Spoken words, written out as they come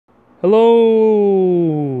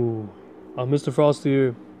Hello, I'm Mr. Frosty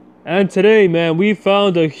here, and today, man, we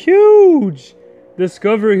found a huge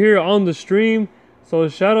discovery here on the stream. So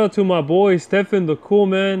shout out to my boy Stefan, the cool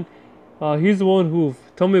man. He's the one who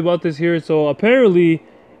told me about this here. So apparently,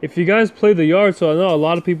 if you guys play the yard, so I know a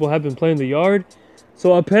lot of people have been playing the yard.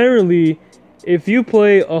 So apparently, if you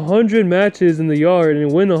play 100 matches in the yard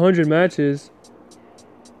and win 100 matches,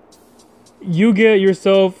 you get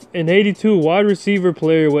yourself an 82 wide receiver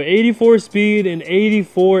player with 84 speed and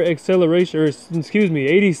 84 acceleration, or excuse me,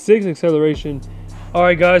 86 acceleration. All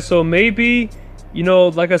right, guys, so maybe, you know,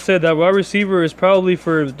 like I said, that wide receiver is probably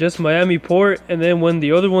for just Miami Port, and then when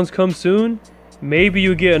the other ones come soon, maybe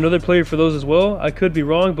you get another player for those as well. I could be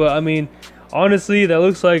wrong, but I mean, honestly, that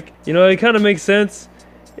looks like, you know, it kind of makes sense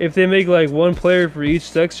if they make like one player for each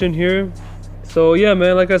section here. So yeah,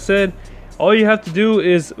 man, like I said, all you have to do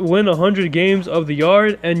is win 100 games of the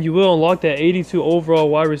yard and you will unlock that 82 overall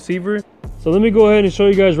wide receiver. So let me go ahead and show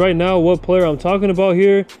you guys right now what player I'm talking about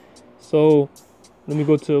here. So let me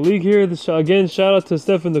go to the league here. Again, shout out to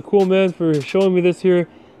Stefan, the cool man, for showing me this here.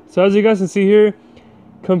 So as you guys can see here,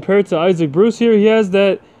 compared to Isaac Bruce here, he has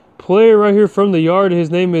that player right here from the yard. His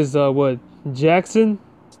name is Jackson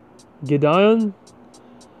Gideon,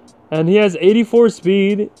 and he has 84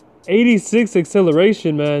 speed, 86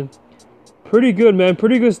 acceleration, man. Pretty good, man.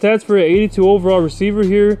 Pretty good stats for an 82 overall receiver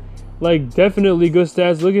here. Like, definitely good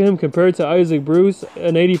stats. Look at him compared to Isaac Bruce,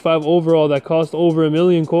 an 85 overall that cost over 1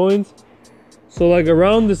 million coins. So, like,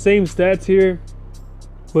 around the same stats here.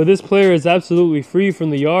 But this player is absolutely free from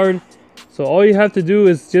the yard. So, all you have to do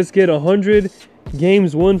is just get 100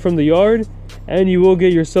 games won from the yard, and you will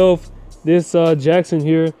get yourself this Jackson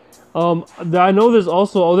here. I know there's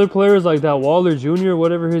also other players like that Waller Jr.,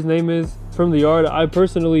 whatever his name is, from the yard. I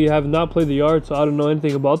personally have not played the yard, so I don't know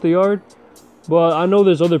anything about the yard. But I know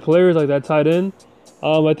there's other players like that tight end.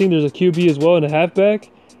 I think there's a QB as well and a halfback.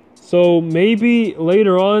 So maybe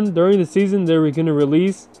later on during the season, they're going to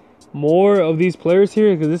release more of these players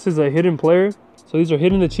here, because this is a hidden player. So these are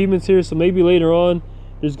hidden achievements here. So maybe later on,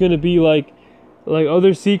 there's going to be like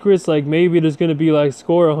other secrets, like maybe there's going to be like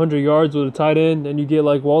score 100 yards with a tight end and you get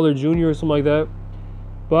like Waller Jr. or something like that.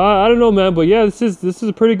 But I don't know, man. But yeah, this is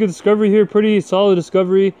a pretty good discovery here, pretty solid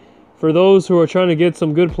discovery for those who are trying to get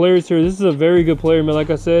some good players here. This is a very good player, man. Like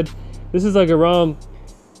I said, this is like around,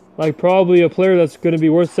 like probably a player that's going to be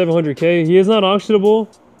worth 700k. He is not auctionable,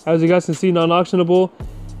 as you guys can see, not auctionable.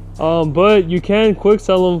 But you can quick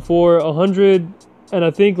sell him for 100 and I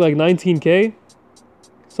think like 19k.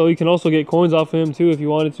 So you can also get coins off of him too if you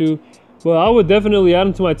wanted to. But I would definitely add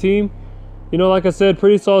him to my team. You know, like I said,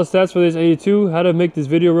 pretty solid stats for this 82. Had to make this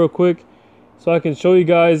video real quick so I can show you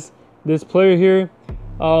guys this player here.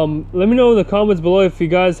 Let me know in the comments below if you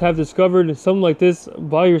guys have discovered something like this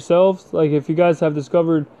by yourselves. Like if you guys have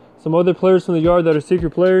discovered some other players from the yard that are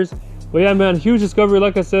secret players. But yeah, man, huge discovery.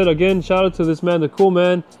 Like I said, again, shout out to this man, the cool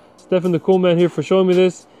man, Stefan, the cool man here, for showing me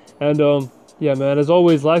this. And yeah, man, as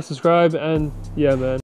always, like, subscribe, and yeah, man.